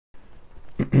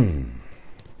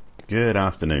Good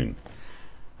afternoon,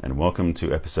 and welcome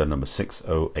to episode number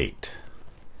 608.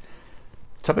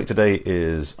 The topic today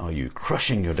is, are you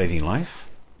crushing your dating life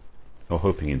or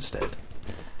hoping instead?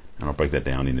 And I'll break that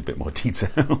down in a bit more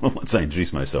detail once I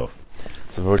introduce myself.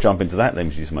 So before I jump into that, let me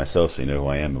introduce myself so you know who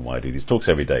I am and why I do these talks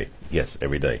every day. Yes,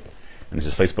 every day. And this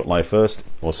is Facebook Live first,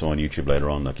 also on YouTube later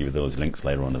on. I'll give you those links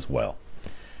later on as well.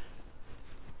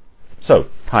 So,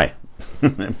 hi.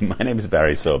 My name is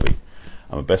Barry Selby.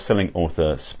 I'm a best-selling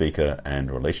author, speaker,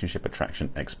 and relationship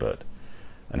attraction expert,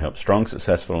 and help strong,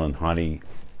 successful, and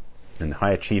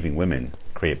high-achieving women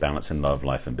create balance in love,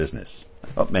 life, and business. I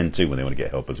help men too when they want to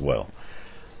get help as well.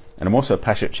 And I'm also a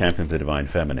passionate champion of the divine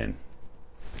feminine.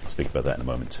 I'll speak about that in a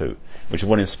moment too, which is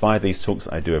what inspired these talks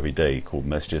that I do every day, called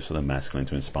Messages for the Masculine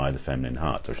to Inspire the Feminine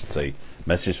Heart. Or I should say,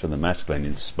 Messages for the Masculine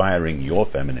Inspiring Your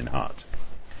Feminine Heart.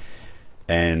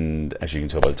 And as you can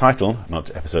tell by the title, I'm up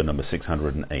to episode number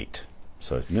 608.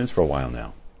 So I've been doing this for a while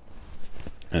now.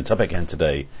 And the topic again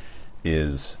today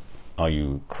is, are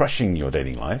you crushing your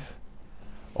dating life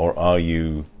or are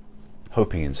you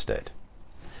hoping instead?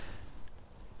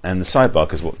 And the sidebar,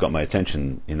 because what got my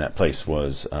attention in that place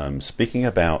was speaking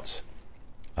about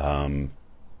being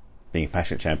a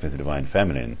passionate champion of the divine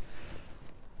feminine.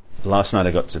 Last night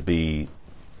I got to be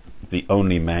the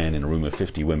only man in a room of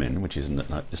 50 women, which it's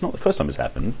not the first time it's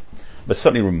happened, but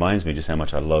certainly reminds me just how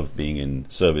much I love being in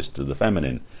service to the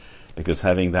feminine, because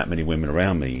having that many women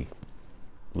around me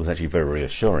was actually very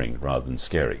reassuring rather than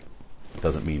scary. It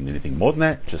doesn't mean anything more than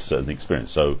that, just certain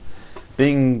experience. So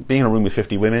being in a room with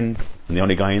 50 women and the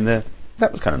only guy in there,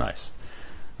 that was kind of nice.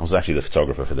 I was actually the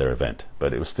photographer for their event,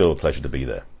 but it was still a pleasure to be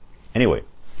there. Anyway,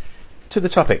 to the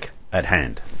topic at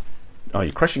hand. Are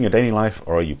you crushing your dating life,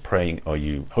 or are you praying? Are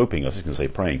you hoping? I was just going to say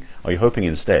praying. Are you hoping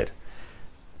instead?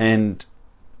 And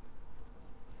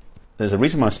there's a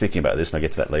reason why I'm speaking about this, and I'll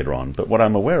get to that later on. But what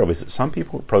I'm aware of is that some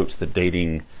people approach the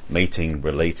dating, mating,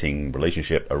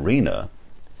 relationship arena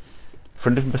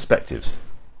from different perspectives.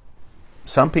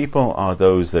 Some people are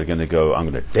those that are going to go, I'm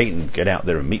going to date and get out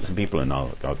there and meet some people, and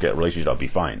I'll get a relationship, I'll be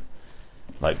fine.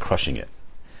 Like crushing it.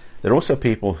 There are also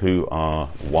people who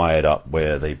are wired up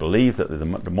where they believe that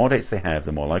the more dates they have,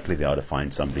 the more likely they are to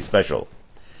find somebody special.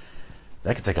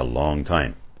 That can take a long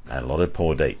time and a lot of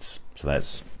poor dates. So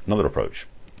that's another approach.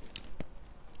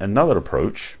 Another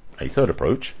approach, a third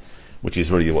approach, which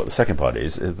is really what the second part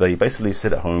is, they basically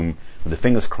sit at home with their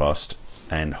fingers crossed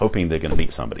and hoping they're going to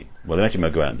meet somebody. Well, they actually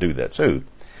might go out and do that too.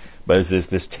 But there's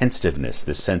this tentativeness,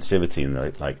 this sensitivity,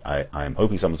 and like I'm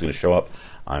hoping someone's going to show up.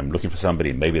 I'm looking for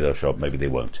somebody. Maybe they'll show up. Maybe they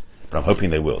won't. But I'm hoping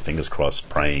they will. Fingers crossed,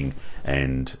 praying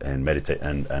and meditate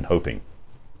and hoping.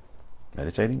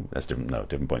 Meditating? That's different. No,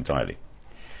 different point entirely.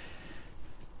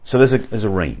 So there's a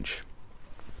range.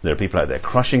 There are people out there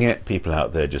crushing it. People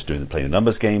out there just playing the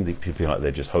numbers game. People out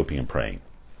there just hoping and praying.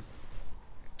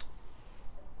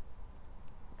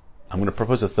 I'm going to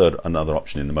propose another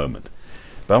option in a moment,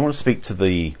 but I want to speak to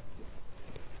maybe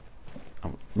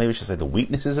I should say the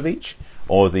weaknesses of each,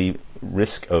 or the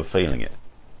risk of failing it.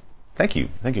 Thank you,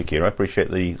 Kira. I appreciate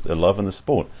the love and the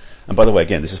support. And by the way,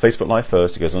 again, this is Facebook Live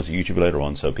first. It goes on to YouTube later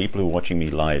on, so people who are watching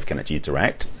me live can actually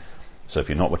interact. So if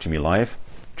you're not watching me live,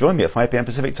 join me at 5 p.m.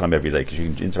 Pacific time every day, because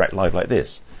you can interact live like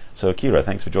this. So Kira,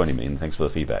 thanks for joining me, and thanks for the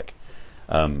feedback.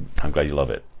 I'm glad you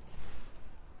love it.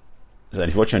 So, and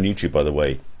if you're watching on YouTube, by the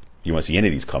way, you won't see any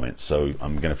of these comments, so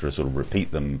I'm going to sort of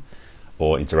repeat them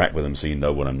or interact with them so you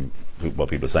know what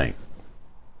people are saying.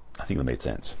 I think that made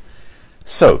sense.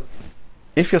 So,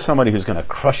 if you're somebody who's going to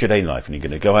crush your dating life and you're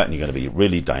going to go out and you're going to be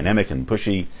really dynamic and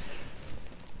pushy,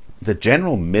 the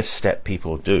general misstep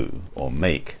people do or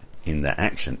make in their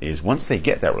action is once they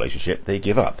get that relationship, they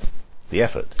give up the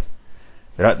effort.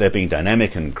 They're out there being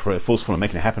dynamic and forceful and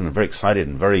making it happen and very excited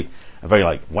and very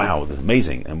like, wow, that's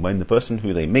amazing. And when the person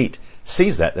who they meet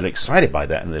sees that, they're excited by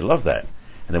that and they love that.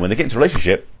 And then when they get into a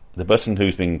relationship, the person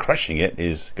who's been crushing it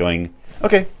is going,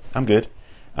 okay, I'm good.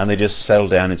 And they just settle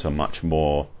down into a much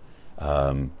more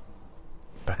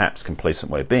perhaps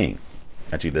complacent way of being.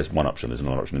 Actually, there's one option, there's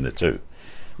another option in there too,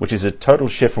 which is a total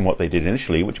shift from what they did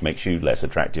initially, which makes you less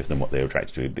attractive than what they were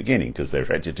attracted to at the beginning, because they're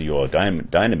attracted to your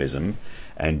dynamism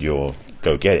and your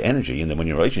go-get energy, and then when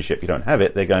you're in a relationship you don't have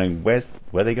it, they're going,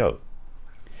 where they go.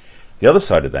 The other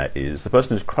side of that is the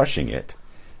person who's crushing it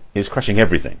is crushing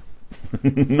everything,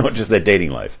 not just their dating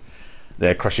life.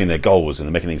 They're crushing their goals and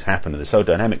they're making things happen, and they're so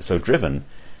dynamic, so driven.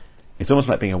 It's almost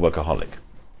like being a workaholic.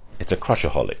 It's a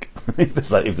crushaholic, if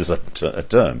there's a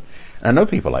term. And I know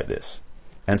people like this.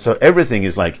 And so everything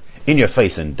is like in your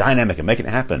face and dynamic and making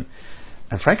it happen.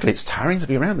 And frankly, it's tiring to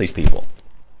be around these people.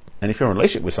 And if you're in a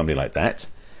relationship with somebody like that,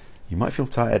 you might feel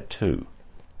tired too.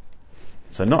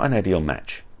 So not an ideal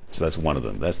match. So that's one of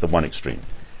them. That's the one extreme.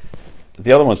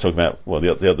 The other one's talking about, well,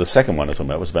 the second one I was talking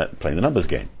about was about playing the numbers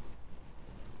game.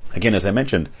 Again, as I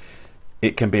mentioned,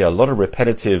 it can be a lot of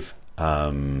repetitive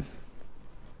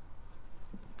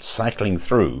cycling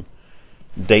through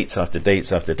dates after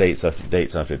dates after dates after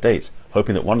dates after dates,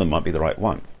 hoping that one of them might be the right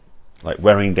one, like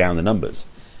wearing down the numbers.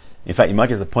 In fact, you might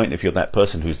get to the point, if you're that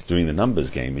person who's doing the numbers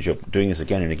game, is you're doing this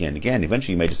again and again and again,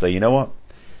 eventually you may just say, you know what,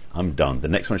 I'm done. The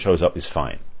next one shows up is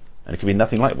fine. And it could be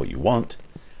nothing like what you want,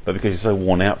 but because you're so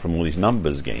worn out from all these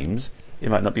numbers games, it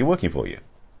might not be working for you.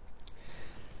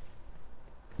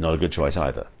 Not a good choice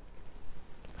either.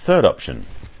 Third option,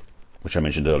 which I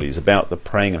mentioned earlier, is about the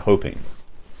praying and hoping.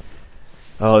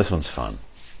 Oh, this one's fun.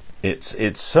 It's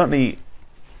certainly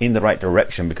in the right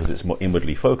direction because it's more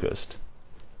inwardly focused,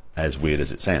 as weird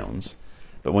as it sounds.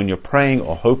 But when you're praying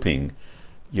or hoping,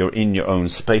 you're in your own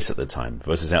space at the time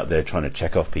versus out there trying to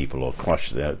check off people or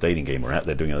crush their dating game or out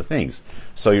there doing other things.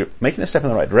 So you're making a step in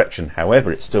the right direction.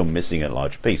 However, it's still missing a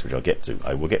large piece, which I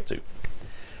will get to.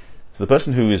 So the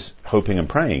person who is hoping and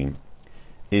praying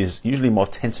is usually more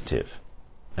tentative.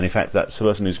 And in fact, that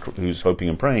person who's hoping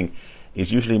and praying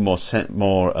is usually more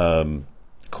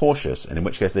cautious, and in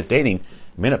which case their dating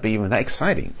may not be even that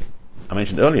exciting. I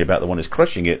mentioned earlier about the one who's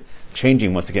crushing it,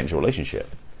 changing once to get into a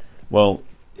relationship. Well,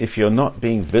 if you're not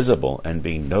being visible and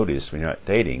being noticed when you're out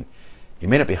dating, it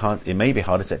may be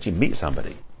harder to actually meet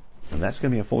somebody. And that's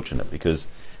going to be unfortunate because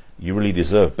you really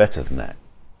deserve better than that,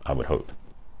 I would hope.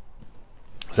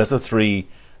 So that's the three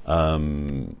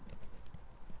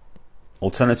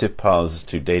alternative paths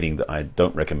to dating that I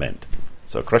don't recommend.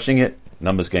 So crushing it,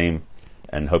 numbers game,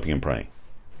 and hoping and praying.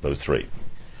 Those three.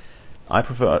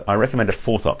 I recommend a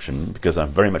fourth option because I'm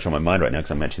very much on my mind right now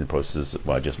because I'm mentioning the process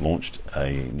where I just launched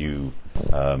a new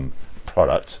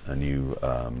product, a new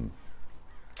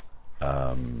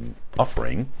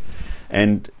offering,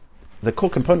 and the core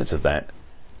components of that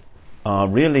are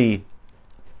really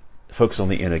focused on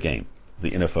the inner game, the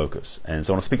inner focus. And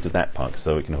so I want to speak to that part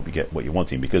so it can help you get what you're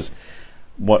wanting, because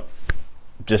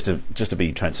just to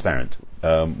be transparent,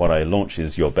 what I launched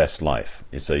is Your Best Life.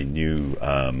 It's a new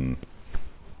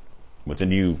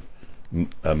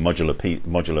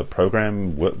modular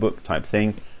program, workbook type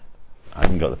thing. I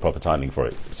haven't got the proper titling for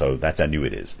it, so that's how new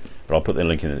it is. But I'll put the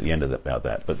link in at the end of about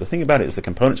that. But the thing about it is the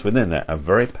components within that are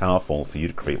very powerful for you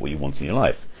to create what you want in your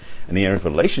life. And the area of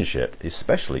relationship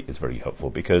especially is very helpful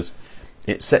because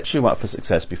it sets you up for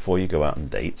success before you go out on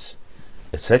dates.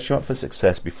 It sets you up for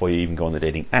success before you even go on the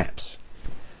dating apps.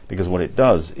 Because what it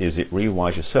does is it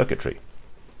rewires your circuitry.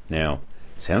 Now,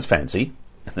 it sounds fancy.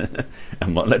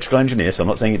 I'm not an electrical engineer, so I'm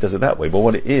not saying it does it that way. But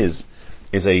what it is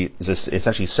it's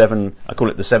actually 7. I call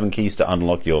it the 7 keys to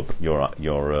unlock your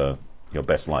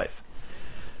best life.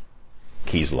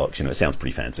 Keys locks. It sounds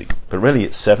pretty fancy, but really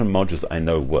it's 7 modules that I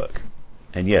know work.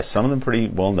 And yes, some of them pretty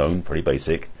well known, pretty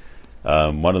basic.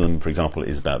 One of them, for example,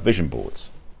 is about vision boards.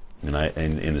 And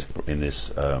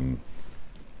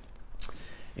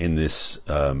in this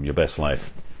Your Best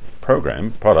Life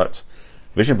product,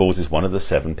 vision boards is one of the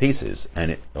 7 pieces,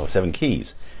 or 7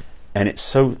 keys, and it's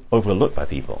so overlooked by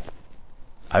people.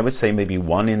 I would say maybe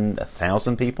 1 in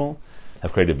 1,000 people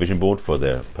have created a vision board for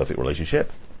their perfect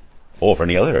relationship, or for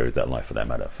any other area of their life for that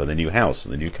matter, for their new house,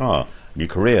 their new car, new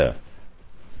career,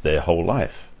 their whole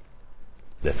life,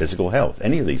 their physical health,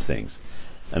 any of these things.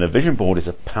 And a vision board is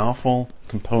a powerful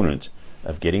component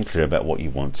of getting clear about what you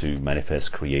want to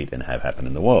manifest, create, and have happen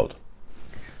in the world.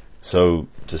 So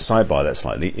to sidebar that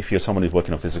slightly, if you're someone who's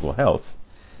working on physical health,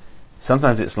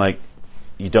 sometimes it's like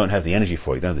you don't have the energy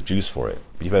for it, you don't have the juice for it.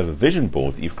 But you have a vision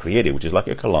board that you've created, which is like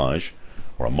a collage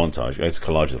or a montage. I guess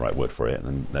collage is the right word for it,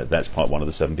 and that's part 1 of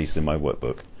the 7 pieces in my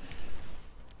workbook.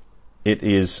 It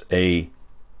is a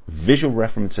visual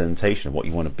representation of what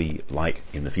you want to be like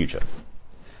in the future.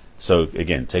 So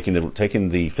again, taking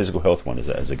the physical health one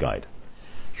as a guide.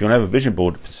 If you want to have a vision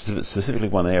board specifically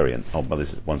one area,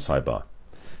 this is one sidebar.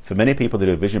 For many people, they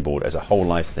do a vision board as a whole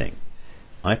life thing.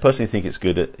 I personally think it's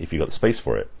good, if you've got the space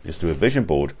for it, is to do a vision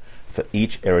board for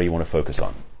each area you want to focus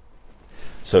on.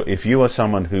 So if you are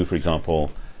someone who, for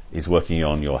example, is working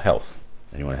on your health,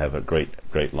 and you want to have a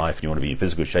great life, and you want to be in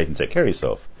physical shape and take care of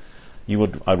yourself,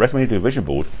 I recommend you do a vision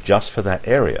board just for that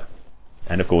area.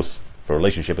 And of course, for a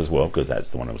relationship as well, because that's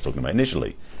the one I was talking about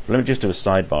initially. But let me just do a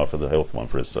sidebar for the health one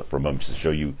for a moment to show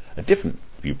you a different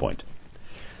viewpoint.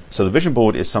 So the vision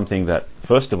board is something that,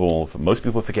 first of all, most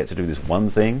people forget to do this one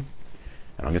thing,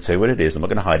 and I'm going to tell you what it is. I'm not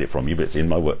going to hide it from you, but it's in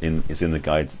my work. It's in the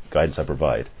guidance I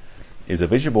provide. Is a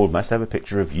vision board must have a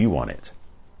picture of you on it.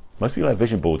 Most people have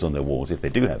vision boards on their walls if they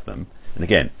do have them. And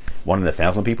again, 1 in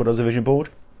 1,000 people does a vision board.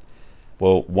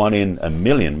 Well, 1 in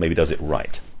 1,000,000 maybe does it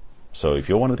right. So if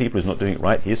you're one of the people who's not doing it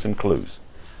right, here's some clues.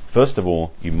 First of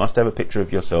all, you must have a picture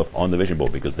of yourself on the vision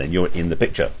board, because then you're in the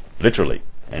picture, literally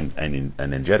and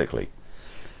energetically.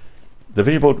 The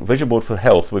vision board for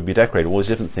health would be decorated with all these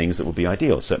different things that would be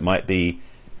ideal. So it might be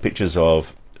pictures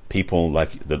of people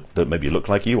like that maybe look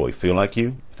like you or feel like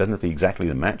you. It doesn't have to be exactly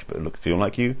the match, but feel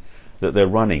like you. That they're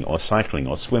running or cycling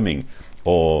or swimming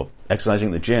or exercising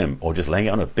at the gym or just laying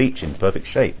out on a beach in perfect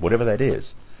shape, whatever that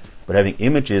is. But having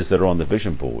images that are on the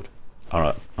vision board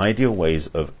are ideal ways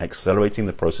of accelerating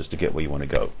the process to get where you want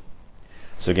to go.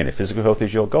 So again, if physical health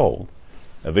is your goal,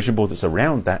 a vision board that's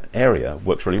around that area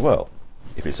works really well.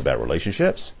 If it's about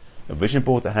relationships, a vision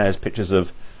board that has pictures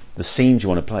of the scenes you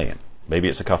want to play in. Maybe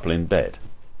it's a couple in bed,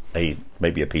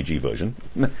 maybe a PG version,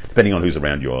 depending on who's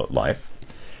around your life.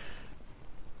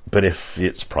 But if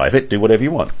it's private, do whatever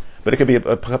you want. But it could be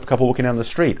a couple walking down the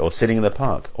street, or sitting in the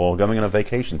park, or going on a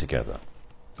vacation together.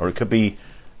 Or it could be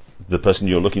the person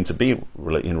you're looking to be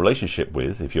in relationship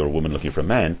with. If you're a woman looking for a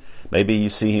man, maybe you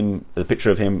see him, the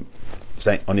picture of him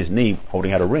on his knee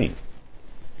holding out a ring.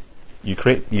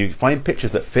 You find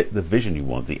pictures that fit the vision you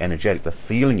want, the energetic, the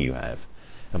feeling you have.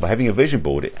 And by having a vision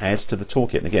board, it adds to the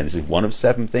toolkit. And again, this is one of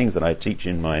 7 things that I teach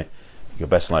in my Your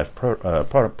Best Life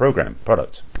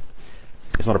product.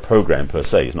 It's not a program per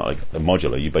se. It's not like a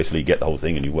modular. You basically get the whole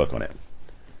thing and you work on it.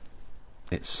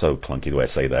 It's so clunky the way I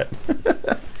say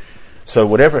that. So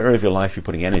whatever area of your life you're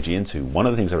putting energy into, one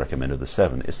of the things I recommend of the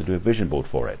 7 is to do a vision board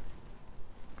for it.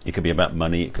 It could be about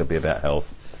money. It could be about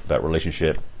health, about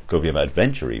relationship. It could be about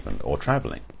adventure even, or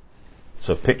traveling.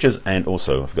 So pictures, and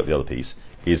also, I forgot the other piece,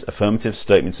 is affirmative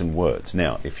statements and words.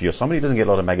 Now, if you're somebody who doesn't get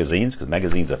a lot of magazines, because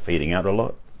magazines are fading out a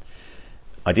lot,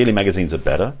 ideally magazines are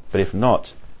better, but if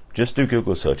not, just do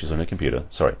Google searches on your computer.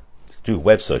 Sorry, do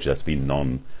web searches.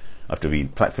 Have to be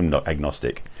platform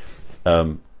agnostic.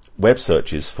 Web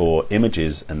searches for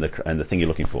images and the thing you're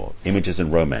looking for. Images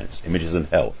and romance, images and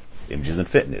health, images and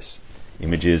fitness,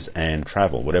 images and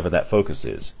travel, whatever that focus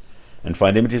is. And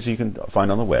find images you can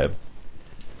find on the web,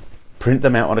 print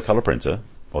them out on a color printer,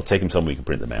 or take them somewhere you can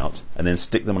print them out, and then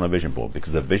stick them on a vision board,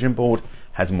 because the vision board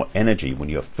has more energy when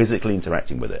you're physically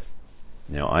interacting with it.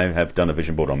 Now, I have done a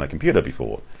vision board on my computer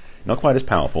before. Not quite as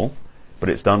powerful, but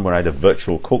it's done where I had a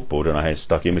virtual corkboard and I had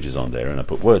stuck images on there and I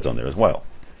put words on there as well.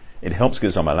 It helps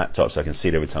because it's on my laptop, so I can see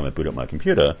it every time I boot up my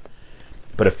computer.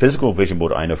 But a physical vision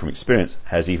board, I know from experience,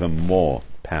 has even more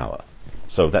power.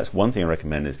 So that's one thing I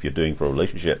recommend if you're doing for a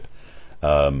relationship.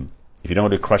 If you don't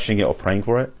want to do crushing it or praying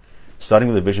for it, starting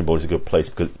with a vision board is a good place,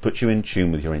 because it puts you in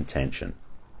tune with your intention.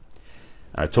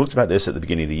 And I talked about this at the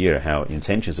beginning of the year, how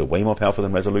intentions are way more powerful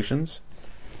than resolutions.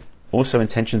 Also,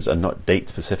 intentions are not date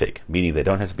specific, meaning they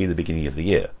don't have to be the beginning of the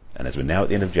year. And as we're now at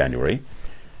the end of January,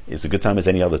 it's a good time as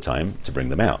any other time to bring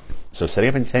them out. So setting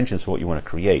up intentions for what you want to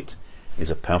create is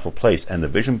a powerful place, and the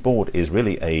vision board is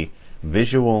really a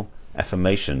visual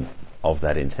affirmation of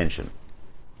that intention.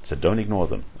 So don't ignore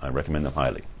them. I recommend them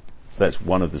highly. So that's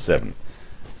one of the 7.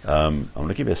 I'm going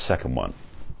to give you a second one.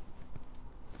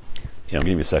 Yeah, I'm going to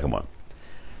give you a second one.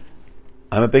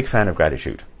 I'm a big fan of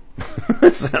gratitude.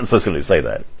 It sounds so silly to say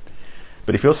that.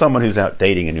 But if you're someone who's out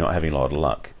dating and you're not having a lot of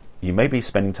luck, you may be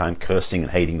spending time cursing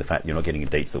and hating the fact you're not getting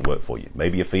dates that work for you.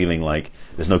 Maybe you're feeling like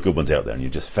there's no good ones out there and you're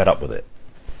just fed up with it.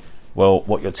 Well,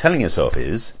 what you're telling yourself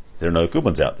is there are no good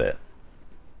ones out there.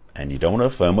 And you don't want to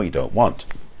affirm what you don't want.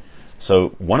 So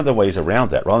one of the ways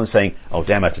around that, rather than saying, oh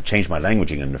damn, I have to change my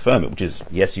languaging and affirm it, which is,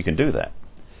 yes, you can do that.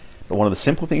 But one of the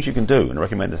simple things you can do, and I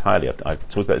recommend this highly, I've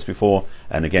talked about this before,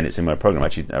 and again, it's in my program.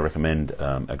 Actually, I recommend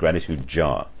a gratitude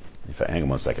jar. In fact, hang on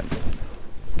one second.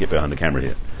 Get behind the camera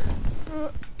here,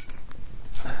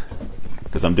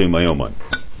 because I'm doing my own one.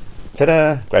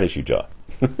 Ta-da! Gratitude jar.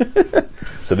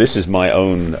 So this is my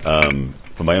own,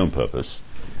 for my own purpose,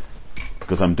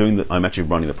 because I'm actually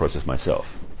running the process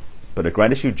myself. But a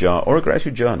gratitude jar or a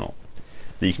gratitude journal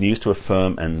that you can use to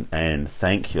affirm and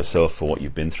thank yourself for what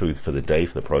you've been through for the day,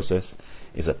 for the process,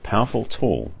 is a powerful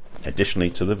tool, additionally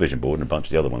to the vision board and a bunch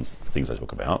of the other things I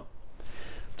talk about,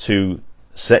 to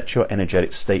set your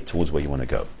energetic state towards where you want to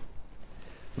go.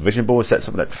 The vision board sets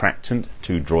up an attractant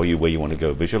to draw you where you want to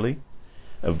go visually.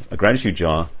 A gratitude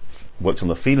jar works on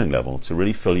the feeling level to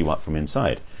really fill you up from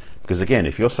inside. Because again,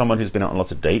 if you're someone who's been out on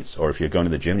lots of dates, or if you're going to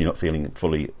the gym and you're not feeling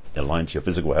fully aligned to your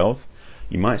physical health,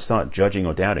 you might start judging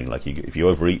or doubting. Like if you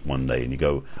overeat one day and you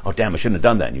go, oh damn, I shouldn't have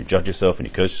done that, and you judge yourself and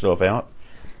you curse yourself out,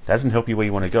 that doesn't help you where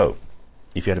you want to go.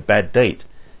 If you had a bad date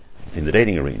in the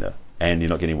dating arena and you're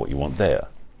not getting what you want there,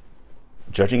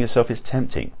 judging yourself is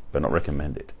tempting but not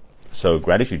recommended. So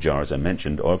gratitude jar, as I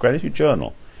mentioned, or a gratitude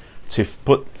journal, to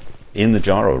put in the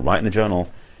jar or write in the journal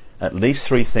at least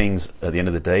 3 things at the end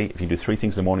of the day. If you do 3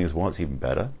 things in the morning as well, it's even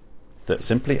better. that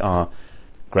simply are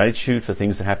gratitude for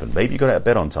things that happen. Maybe you got out of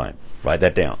bed on time. Write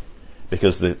that down.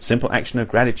 Because the simple action of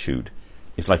gratitude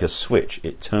is like a switch.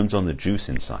 It turns on the juice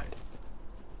inside.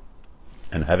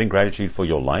 And having gratitude for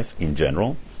your life in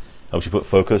general helps you put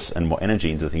focus and more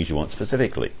energy into the things you want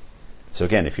specifically. So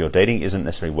again, if your dating isn't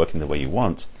necessarily working the way you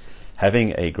want,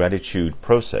 having a gratitude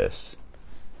process.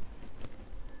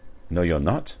 No, you're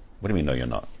not? What do you mean, no, you're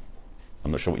not?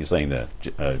 I'm not sure what you're saying there.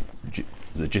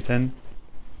 Is it Jiten?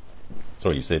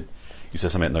 Sorry, you said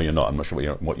something like, no, you're not. I'm not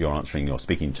sure what you're answering or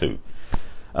speaking to.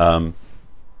 Having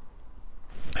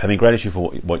gratitude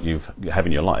for what you have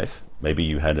in your life. Maybe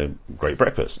you had a great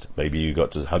breakfast. Maybe you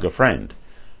got to hug a friend.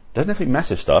 Doesn't have to be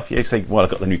massive stuff. You say, well, I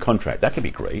got the new contract. That could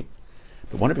be great.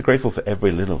 But want to be grateful for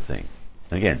every little thing.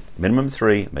 Again, minimum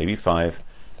 3, maybe 5,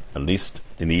 at least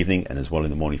in the evening and as well in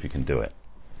the morning if you can do it.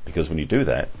 Because when you do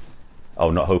that,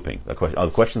 not hoping. The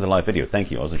question of the live video.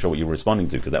 Thank you. I wasn't sure what you were responding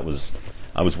to because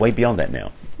I was way beyond that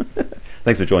now.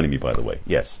 Thanks for joining me, by the way.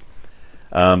 Yes.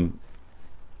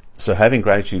 So having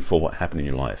gratitude for what happened in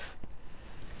your life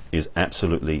is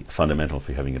absolutely fundamental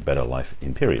for having a better life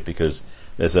in period. Because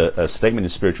there's a statement in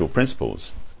Spiritual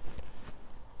Principles.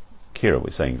 Kira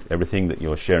was saying, everything that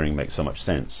you're sharing makes so much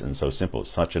sense and so simple.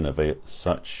 Such an available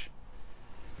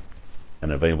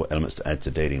elements to add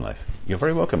to dating life. You're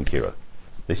very welcome, Kira.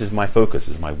 This is my focus,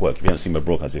 this is my work. If you haven't seen my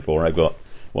broadcast before, I've got,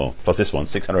 well, plus this one,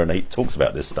 608 talks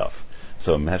about this stuff.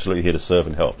 So I'm absolutely here to serve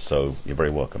and help. So you're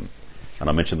very welcome. And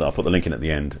I mentioned that I'll put the link in at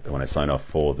the end when I sign off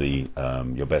for the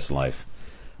Your Best Life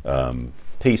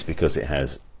piece, because it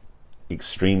has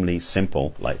extremely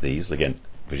simple, like these, again,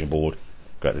 vision board,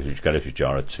 gratitude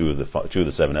jar are two of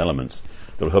the 7 elements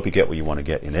that will help you get what you want to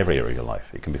get in every area of your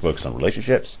life. It can be focused on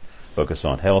relationships, focus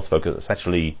on health, it's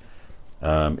actually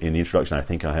in the introduction I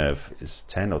think I have is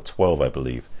 10 or 12 I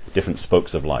believe different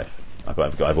spokes of life. I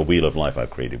have a wheel of life I've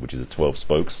created, which is 12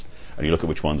 spokes, and you look at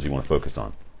which ones you want to focus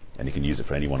on, and you can use it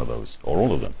for any one of those or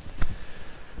all of them.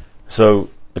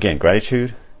 So again,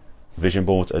 gratitude, vision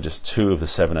boards are just 2 of the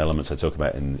 7 elements I talk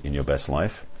about in Your Best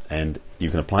Life, and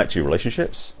you can apply it to your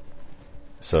relationships.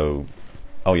 So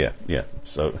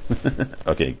so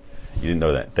okay, you didn't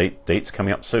know that dates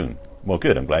coming up soon. Well,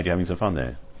 good. I'm glad you're having some fun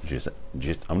there. I'm going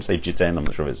to say Jiten. I'm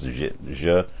not sure if it's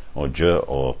Je or Je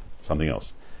or something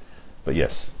else. But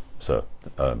yes, so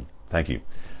thank you.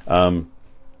 One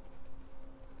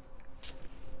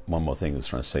more thing I was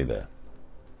trying to say there.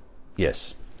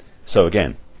 Yes. So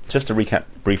again, just to recap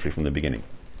briefly from the beginning.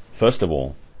 First of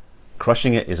all,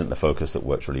 crushing it isn't the focus that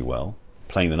works really well.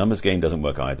 Playing the numbers game doesn't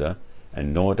work either,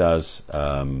 and nor does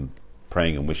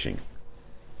praying and wishing.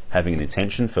 Having an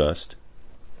intention first.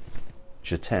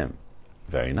 Je t'aime.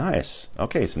 Very nice.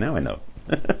 Okay, so now I know.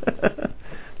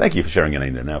 Thank you for sharing your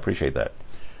name there. Now I appreciate that.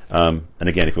 And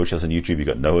again, if you watch us on YouTube, you've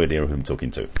got no idea who I'm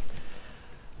talking to.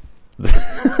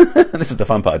 This is the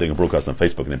fun part of doing a broadcast on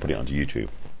Facebook and then putting it onto YouTube.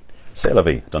 C'est la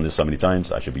vie. I've done this so many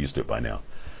times, I should be used to it by now.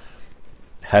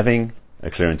 Having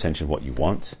a clear intention of what you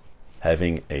want,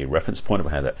 having a reference point of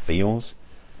how that feels,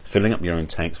 filling up your own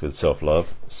tanks with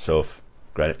self-love,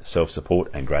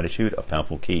 self-support and gratitude are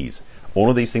powerful keys. All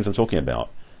of these things I'm talking about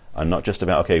are not just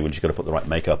about, okay, well, you just got to put the right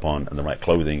makeup on and the right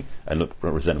clothing and look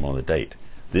presentable on the date.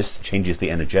 This changes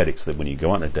the energetics that when you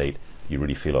go on a date, you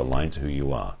really feel aligned to who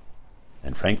you are.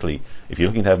 And frankly, if you're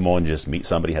looking to have more than just meet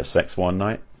somebody, have sex one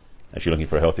night, if you're looking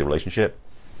for a healthy relationship,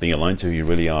 being aligned to who you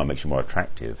really are makes you more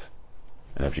attractive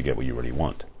and helps you get what you really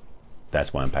want.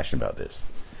 That's why I'm passionate about this.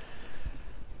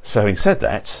 So having said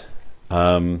that,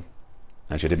 actually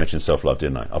I did mention self-love,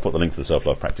 didn't I? I'll put the link to the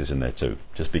self-love practice in there too,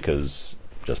 just because.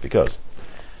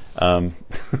 One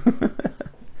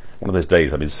of those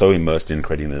days I've been so immersed in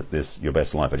creating this Your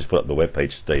Best Life. I just put up the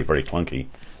webpage today, very clunky,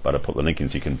 but I put the link in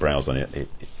so you can browse on it.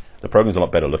 The program's a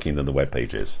lot better looking than the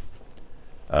webpage is.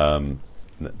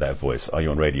 That voice. Are you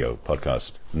on radio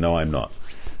podcast? No, I'm not.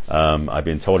 I've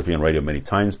been told to be on radio many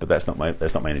times, but that's not my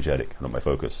energetic, not my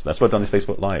focus. That's why I've done these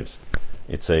Facebook Lives.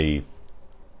 It's a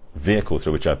vehicle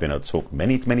through which I've been able to talk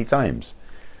many times,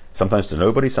 sometimes to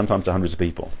nobody, sometimes to hundreds of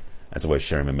people, as a way of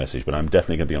sharing my message. But I'm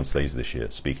definitely going to be on stage this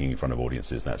year, speaking in front of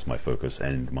audiences. That's my focus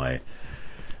and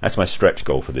that's my stretch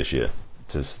goal for this year,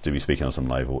 to be speaking in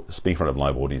front of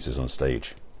live audiences on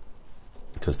stage,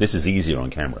 because this is easier on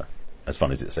camera, as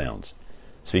fun as it sounds.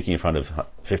 Speaking in front of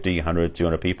 50, 100,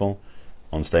 200 people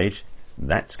on stage,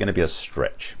 that's going to be a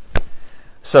stretch.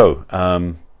 So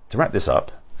to wrap this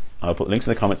up, I'll put links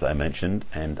in the comments that I mentioned,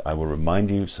 and I will remind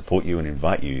you, support you, and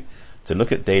invite you to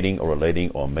look at dating or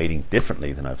relating or mating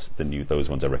differently than those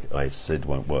ones I said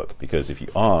won't work. Because if you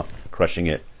are crushing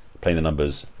it, playing the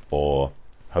numbers, or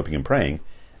hoping and praying,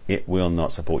 it will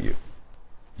not support you.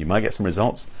 You might get some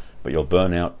results, but you'll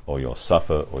burn out, or you'll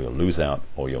suffer, or you'll lose out,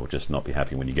 or you'll just not be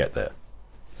happy when you get there.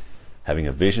 Having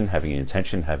a vision, having an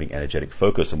intention, having energetic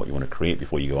focus on what you want to create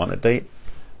before you go on a date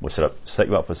will set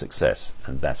you up for success,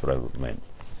 and that's what I meant.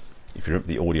 If you rip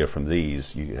the audio from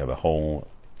these, you have a whole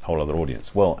other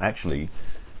audience. Well, actually,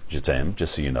 Jatem,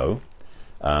 just so you know,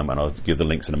 and I'll give the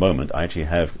links in a moment, I actually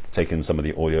have taken some of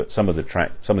the audio, some of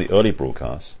the early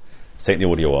broadcasts, taken the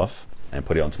audio off and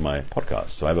put it onto my podcast.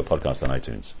 So I have a podcast on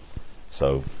iTunes.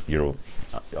 So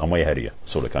I'm way ahead of you,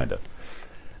 sort of, kind of.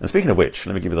 And speaking of which,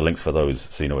 let me give you the links for those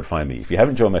so you know where to find me. If you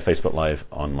haven't joined my Facebook Live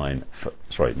my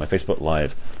Facebook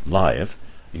Live,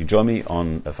 you can join me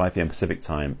on 5 p.m. Pacific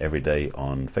time every day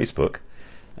on Facebook,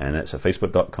 and that's at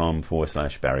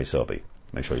facebook.com/Barry Selby.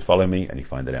 Make sure you follow me and you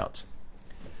find it out.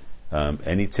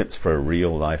 Any tips for a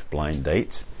real life blind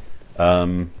date?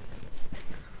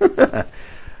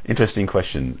 Interesting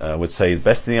question. I would say the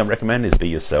best thing I recommend is be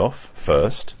yourself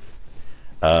first,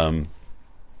 and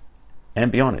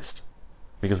be honest.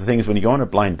 Because the thing is, when you go on a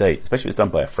blind date, especially if it's done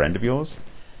by a friend of yours,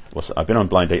 well, I've been on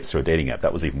blind dates through a dating app.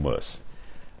 That was even worse.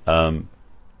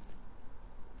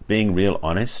 Being real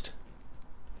honest,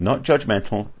 not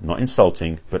judgmental, not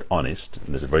insulting, but honest.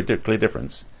 And there's a very clear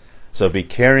difference. So be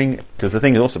caring, because the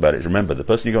thing also about it is, remember, the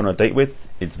person you go on a date with,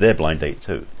 it's their blind date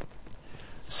too.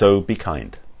 So be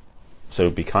kind.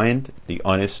 Be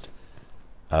honest,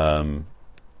 and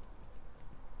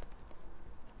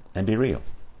be real.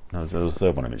 That was the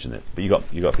third one I mentioned it. But you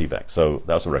got feedback. So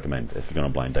that's what I recommend if you're going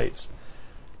on blind dates.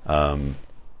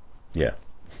 Yeah.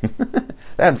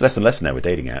 They have less and less now with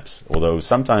dating apps. Although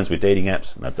sometimes with dating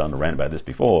apps, and I've done a rant about this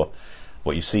before,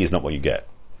 what you see is not what you get.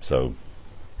 So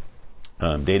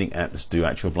dating apps do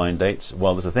actual blind dates.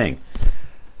 Well, there's a thing.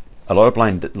 A lot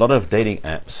of dating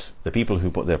apps, the people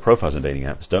who put their profiles on dating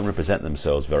apps don't represent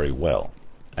themselves very well.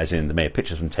 As in, they may have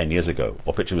pictures from 10 years ago,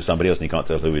 or pictures with somebody else and you can't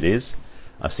tell who it is.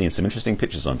 I've seen some interesting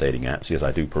pictures on dating apps. Yes,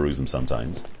 I do peruse them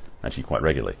sometimes, actually quite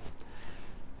regularly.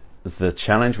 The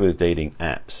challenge with dating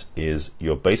apps is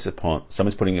you're based upon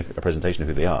someone's putting a presentation of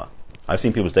who they are. I've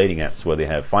seen people's dating apps where they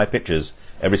have 5 pictures,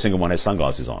 every single one has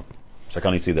sunglasses on, so I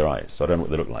can't even see their eyes, so I don't know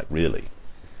what they look like, really.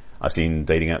 I've seen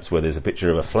dating apps where there's a picture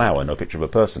of a flower, no picture of a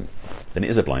person. Then it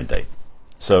is a blind date.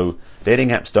 So dating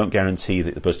apps don't guarantee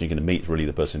that the person you're going to meet is really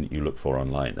the person that you look for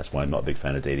online. That's why I'm not a big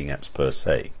fan of dating apps per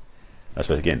se. That's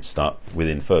why, again, start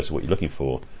within first what you're looking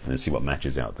for and then see what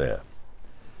matches out there.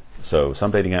 So some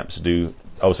dating apps do...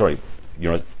 Oh, sorry.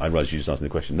 I realized you just asked me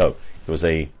the question. No, there was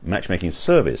a matchmaking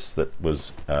service that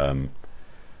was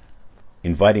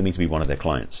inviting me to be one of their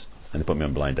clients, and they put me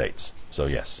on blind dates. So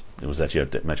yes, it was actually a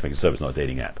matchmaking service, not a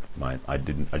dating app. I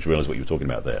just realized what you were talking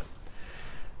about there.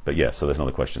 But yeah, so there's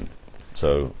another question.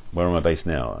 So where am I based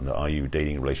now? And are you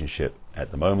dating a relationship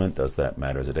at the moment? Does that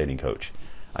matter as a dating coach?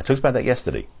 I talked about that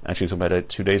yesterday. Actually, I talked about it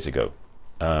 2 days ago.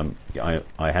 I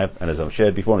have, and as I've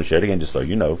shared before, and I'll share it again just so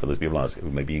you know, for those people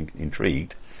who may be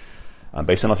intrigued, I'm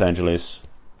based in Los Angeles.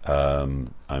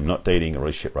 I'm not dating a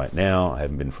relationship right now. I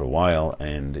haven't been for a while,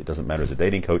 and it doesn't matter as a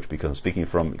dating coach because I'm speaking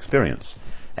from experience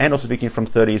and also speaking from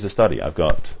 30 years of study. I've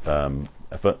got a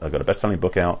best-selling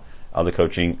book out, other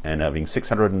coaching, and having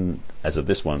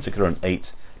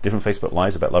 608 different Facebook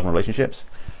Lives about love and relationships.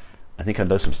 I think I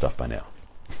know some stuff by now.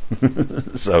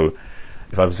 So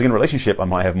if I was in a relationship, I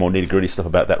might have more nitty-gritty stuff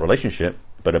about that relationship,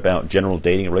 but about general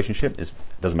dating a relationship, it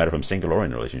doesn't matter if I'm single or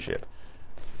in a relationship.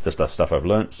 Just stuff I've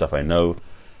learned, stuff I know,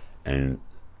 and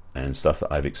stuff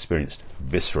that I've experienced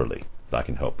viscerally that I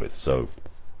can help with. So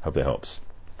hope that helps.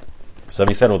 So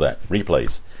having said all that,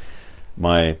 replays.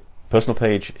 My personal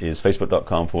page is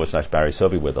facebook.com/Barry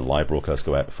Selby, where the live broadcasts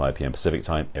go out at 5 p.m. Pacific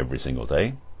time every single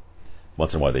day.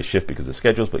 Once in a while they shift because of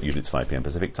schedules, but usually it's 5 p.m.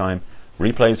 Pacific time.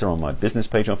 Replays are on my business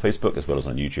page on Facebook as well as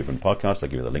on YouTube and podcasts. I'll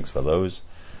give you the links for those.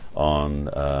 On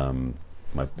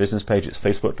my business page, it's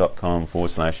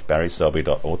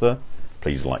facebook.com/BarrySelby.author.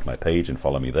 Please like my page and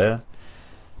follow me there.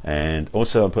 And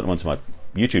also I'm putting them onto my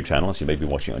YouTube channel, so you may be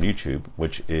watching it on YouTube,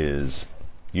 which is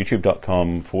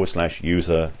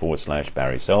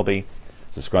youtube.com/user/Barry Selby.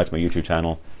 Subscribe to my YouTube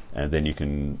channel, and then you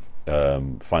can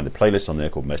find the playlist on there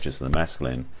called Messages from the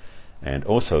Masculine. And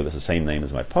also, there's the same name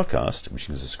as my podcast, which you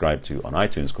can subscribe to on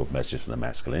iTunes, called Messages from the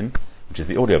Masculine, which is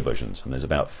the audio versions. And there's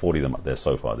about 40 of them up there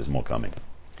so far. There's more coming.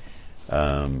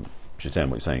 Shitan,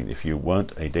 what you're saying, if you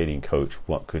weren't a dating coach,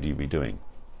 what could you be doing?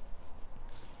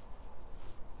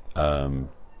 I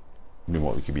mean,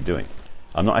 what we could be doing.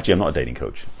 I'm not a dating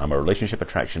coach. I'm a relationship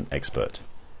attraction expert.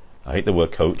 I hate the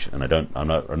word coach, and I'm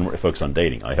not really focused on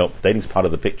dating. Dating's part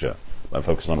of the picture, but I'm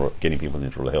focused on getting people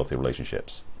into really healthy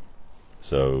relationships.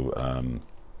 So,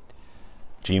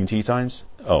 GMT times?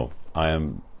 Oh,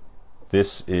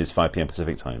 this is 5 p.m.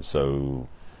 Pacific time, so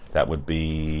That would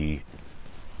be,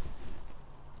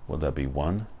 would that be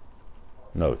 1?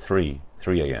 No, 3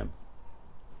 a.m.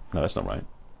 No, that's not right.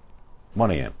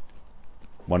 1 a.m.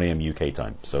 1 a.m. UK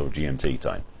time, so GMT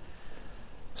time.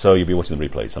 So you'll be watching the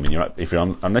replays. I mean, you're up, if you're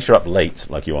on, unless you're up late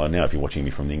like you are now, if you're watching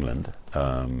me from England.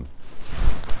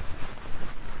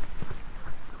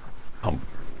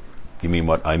 You mean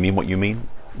what I mean? What you mean?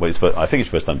 Well, I think it's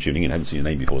your first time tuning in. I haven't seen your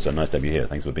name before, so nice to have you here.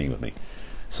 Thanks for being with me.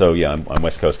 So yeah, I'm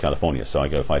West Coast California, so I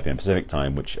go 5 p.m. Pacific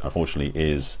time, which unfortunately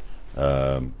is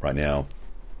right now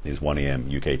is 1 a.m.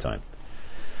 UK time.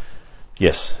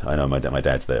 Yes, I know my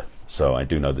dad's there, so I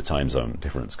do know the time zone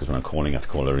difference, because when I'm calling, I have to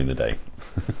call early in the day.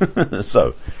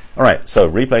 So, all right, so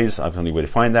replays, I've only way to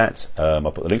find that. I'll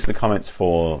put the links in the comments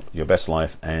for your best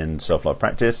life and self-love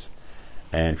practice.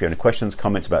 And if you have any questions,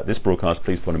 comments about this broadcast,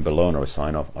 please put them below and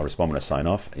I'll respond when I sign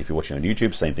off. If you're watching on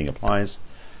YouTube, same thing applies.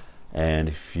 And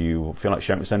if you feel like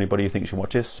sharing it with anybody you think should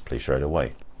watch this, please share it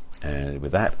away. And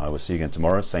with that, I will see you again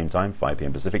tomorrow, same time, 5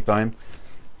 p.m. Pacific time.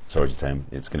 Sorry, Tim,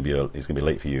 it's going to be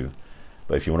late for you.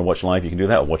 But if you want to watch live, you can do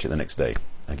that, or watch it the next day.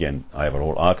 Again, I have a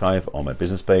whole archive on my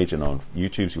business page and on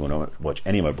YouTube. So you want to watch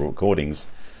any of my recordings,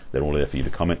 they're all there for you to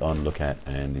comment on, look at,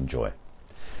 and enjoy.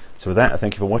 So with that, I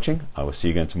thank you for watching. I will see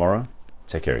you again tomorrow.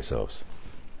 Take care of yourselves.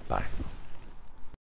 Bye.